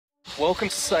Welcome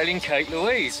to Sailing Kate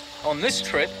Louise. On this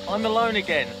trip, I'm alone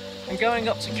again and going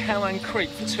up to Cowan Creek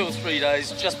for 2 or 3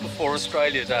 days just before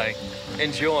Australia Day.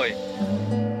 Enjoy.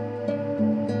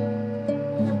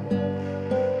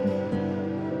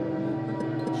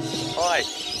 Hi,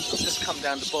 I've just come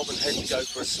down to Bob and Head to go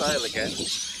for a sail again.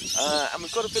 And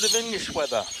we've got a bit of English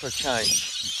weather for a change.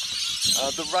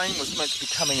 The rain was meant to be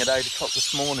coming at 8 o'clock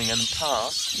this morning and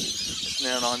passed. It's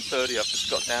now 9:30, I've just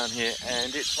got down here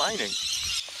and it's raining.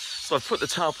 So I've put the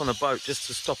tarp on the boat just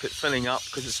to stop it filling up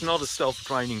because it's not a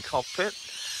self-draining cockpit.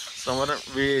 So I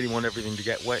don't really want everything to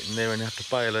get wet in there and have to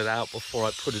bail it out before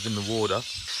I put it in the water.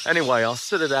 Anyway, I'll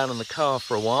sit it out in the car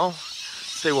for a while,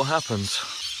 see what happens.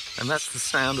 And that's the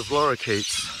sound of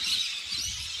lorikeets.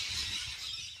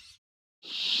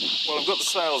 Well, I've got the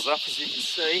sails up, as you can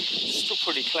see. It's still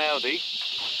pretty cloudy.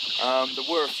 There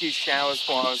were a few showers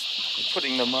while I was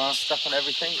putting the mast up and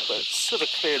everything, but it's sort of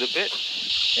cleared a bit.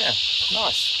 Yeah,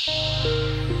 nice.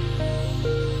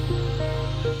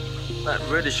 That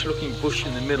reddish looking bush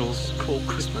in the middle is called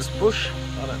Christmas bush.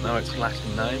 I don't know its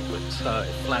Latin name, but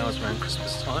it flowers around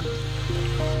Christmas time.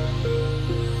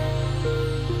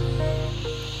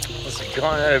 There's a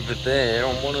guy over there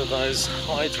on one of those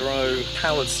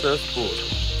hydro-powered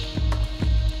surfboards.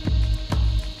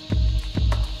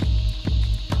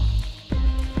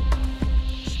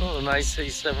 Not an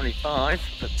AC-75,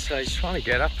 but he's trying to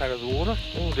get up out of the water.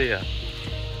 Oh dear.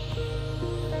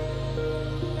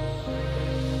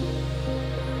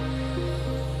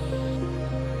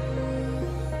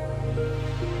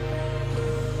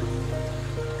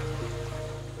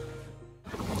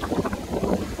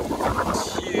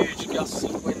 Huge gusts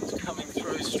of wind coming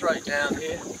through straight down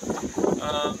here.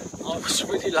 I was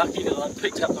really lucky that I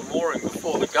picked up the mooring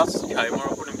before the gusts came, or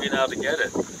I wouldn't have been able to get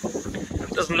it.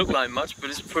 Doesn't look like much, but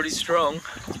it's pretty strong.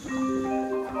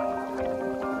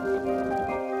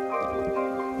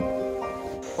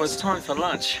 Well, it's time for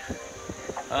lunch.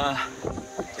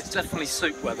 It's definitely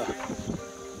soup weather.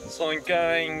 So I'm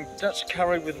going Dutch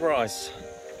curry with rice.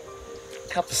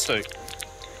 Cup of soup.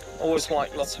 Always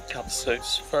like lots of cup of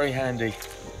soups, very handy.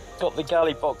 Got the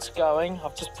galley box going.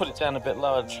 I've just put it down a bit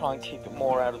lower to try and keep it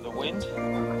more out of the wind.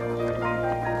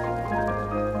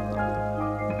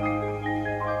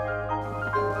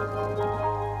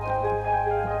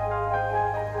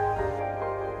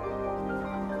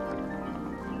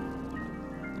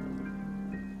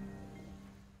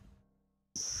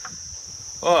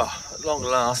 Oh, at long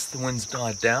last, the wind's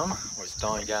died down, or it's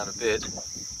dying down a bit.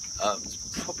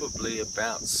 It's probably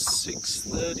about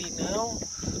 6:30 now.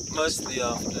 Most of the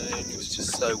afternoon it was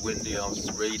just so windy, I was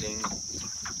reading,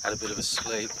 had a bit of a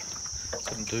sleep,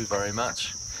 couldn't do very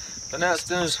much. But now it's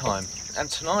dinner time, and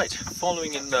tonight,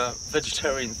 following in the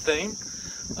vegetarian theme,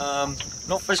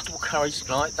 not vegetable curry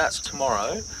tonight, that's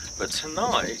tomorrow, but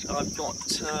tonight I've got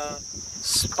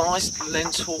spiced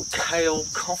lentil kale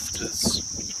koftas.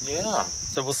 Yeah,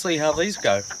 so we'll see how these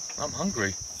go. I'm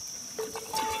hungry.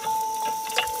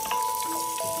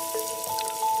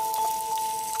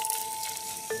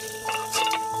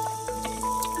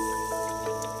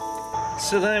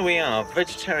 So there we are,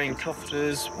 vegetarian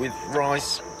koftas with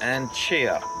rice and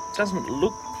chia. Doesn't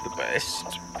look the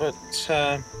best, but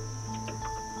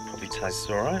probably tastes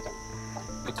all right.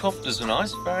 The koftas are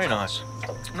nice, very nice.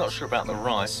 I'm not sure about the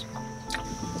rice.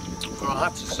 But I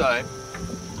have to say,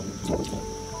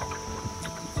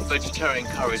 vegetarian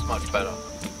curry is much better.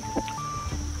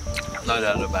 No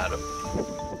doubt about it.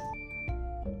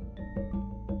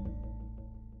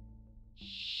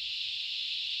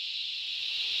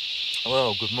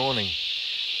 Well, good morning.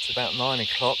 It's about 9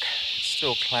 o'clock. It's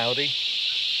still cloudy.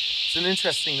 It's an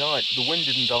interesting night. The wind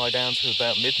didn't die down till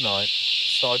about midnight,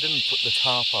 so I didn't put the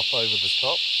tarp up over the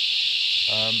top.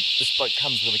 This boat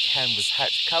comes with a canvas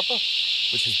hatch cover,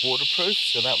 which is waterproof,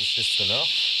 so that was just enough.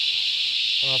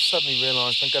 And I've suddenly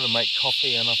realised I'm going to make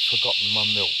coffee and I've forgotten my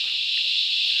milk.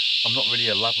 I'm not really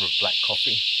a lover of black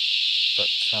coffee, but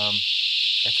you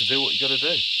have to do what you got to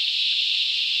do.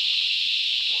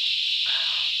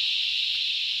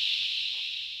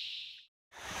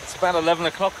 It's about 11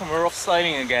 o'clock and we're off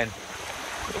sailing again.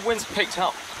 The wind's picked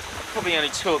up, probably only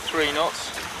 2 or 3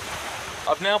 knots.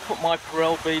 I've now put my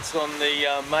Perel beads on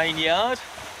the main yard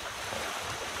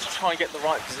to try and get the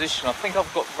right position. I think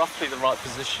I've got roughly the right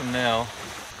position now.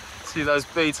 See those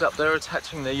beads up there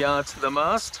attaching the yard to the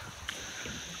mast?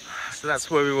 So that's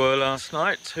where we were last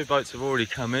night. 2 boats have already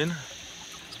come in.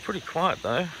 It's pretty quiet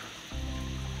though.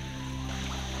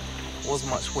 There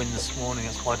wasn't much wind this morning,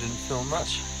 that's why I didn't film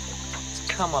much. It's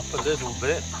come up a little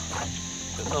bit,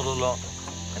 but not a lot.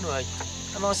 Anyway,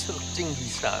 a nice little dinghy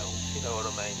sail, if you know what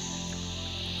I mean.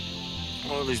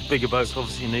 Well, these bigger boats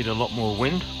obviously need a lot more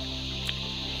wind.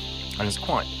 and it's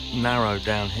quite narrow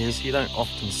down here, so you don't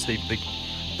often see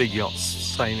big yachts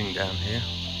sailing down here.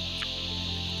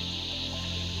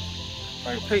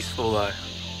 Very peaceful though.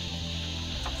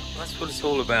 That's what it's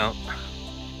all about.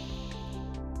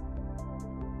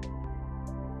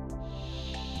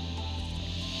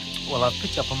 Well, I've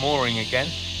picked up a mooring again.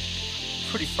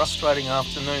 Pretty frustrating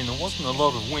afternoon. There wasn't a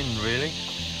lot of wind really,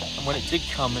 and when it did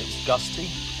come it was gusty.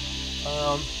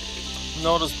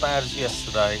 Not as bad as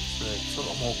yesterday. It's a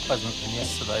lot more pleasant than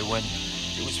yesterday when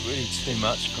it was really too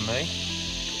much for me.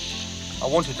 I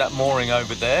wanted that mooring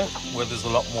over there where there's a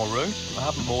lot more room. I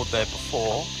haven't moored there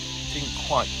before. Didn't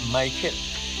quite make it.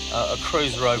 A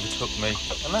cruiser overtook me,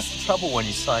 and that's the trouble when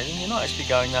you're sailing. You're not actually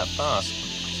going that fast,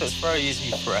 so it's very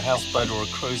easy for a houseboat or a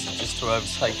cruiser just to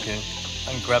overtake you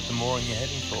and grab the mooring you're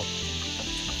heading for.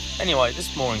 Anyway,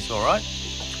 this mooring's all right.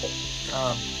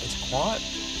 It's quiet.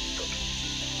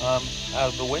 Out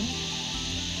of the wind.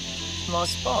 It's a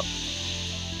nice spot.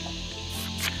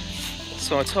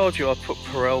 So I told you I put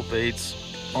Perel beads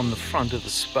on the front of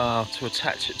the spar to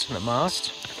attach it to the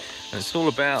mast, and it's all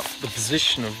about the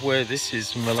position of where this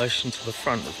is in relation to the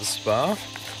front of the spar.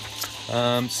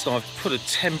 So I've put a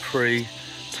temporary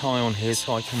tie on here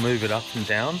so I can move it up and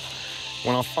down.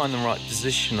 When I find the right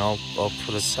position, I'll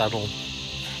put a saddle,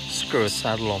 screw a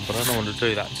saddle on, but I don't want to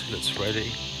do that until it's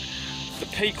ready. The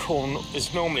P-corn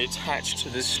is normally attached to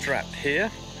this strap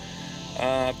here,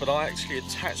 but I actually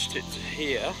attached it to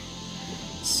here,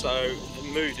 so I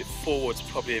moved it forwards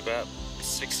probably about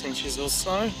 6 inches or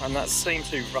so, and that seemed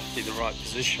to be roughly the right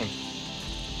position.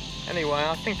 Anyway,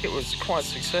 I think it was quite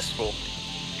successful.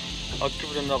 I'll give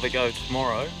it another go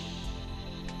tomorrow.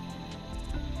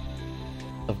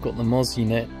 I've got the mozzie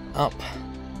net up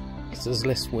because there's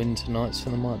less wind tonight, so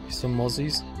there might be some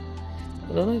mozzies,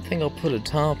 but I don't think I'll put a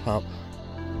tarp up.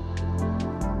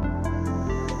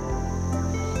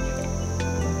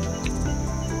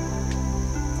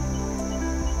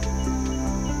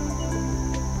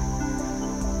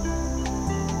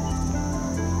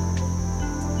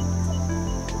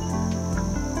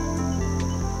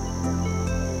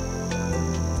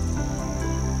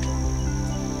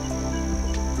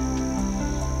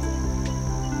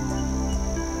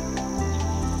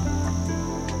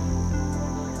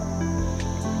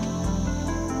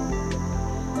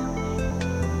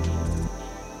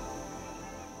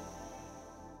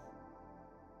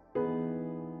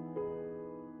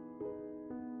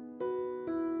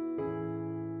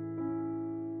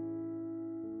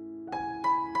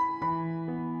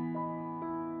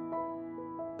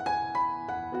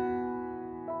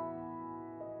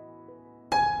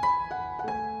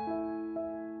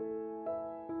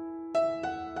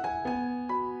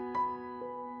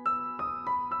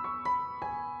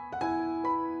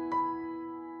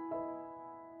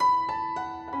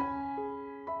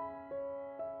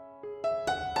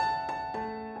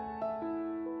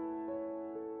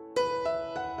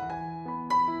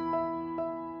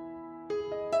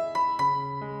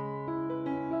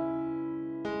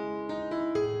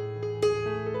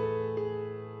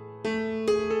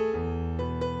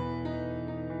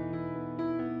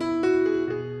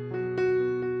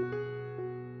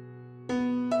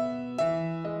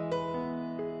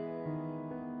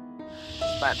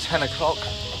 About 10 o'clock,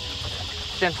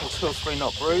 gentle 2 or 3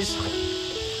 knot breeze.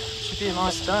 Should be a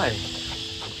nice day.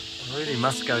 I really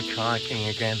must go kayaking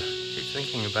again. Keep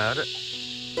thinking about it.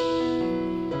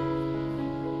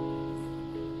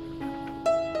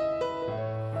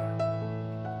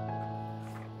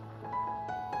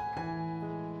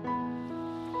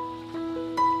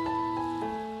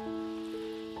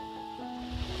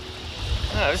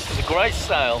 Oh, this is a great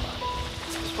sail.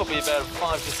 It's probably about a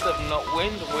 5 to 7 knot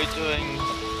wind, and we're doing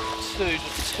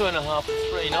 2.5 to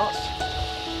 3 knots.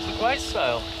 It's a great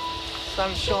sail.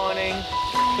 Sun shining,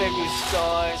 clear blue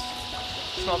skies.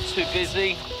 It's not too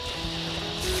busy.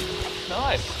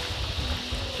 Nice,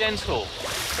 gentle.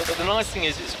 But the nice thing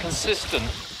is it's consistent.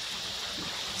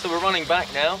 So we're running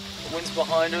back now. The wind's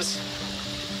behind us.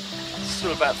 It's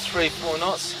still about 3-4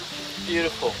 knots.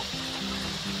 Beautiful,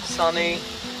 sunny,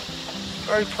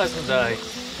 very pleasant day.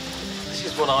 This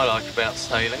is what I like about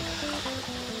sailing.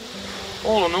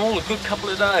 All in all, a good couple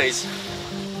of days.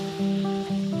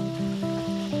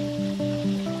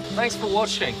 Thanks for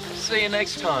watching. See you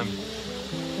next time.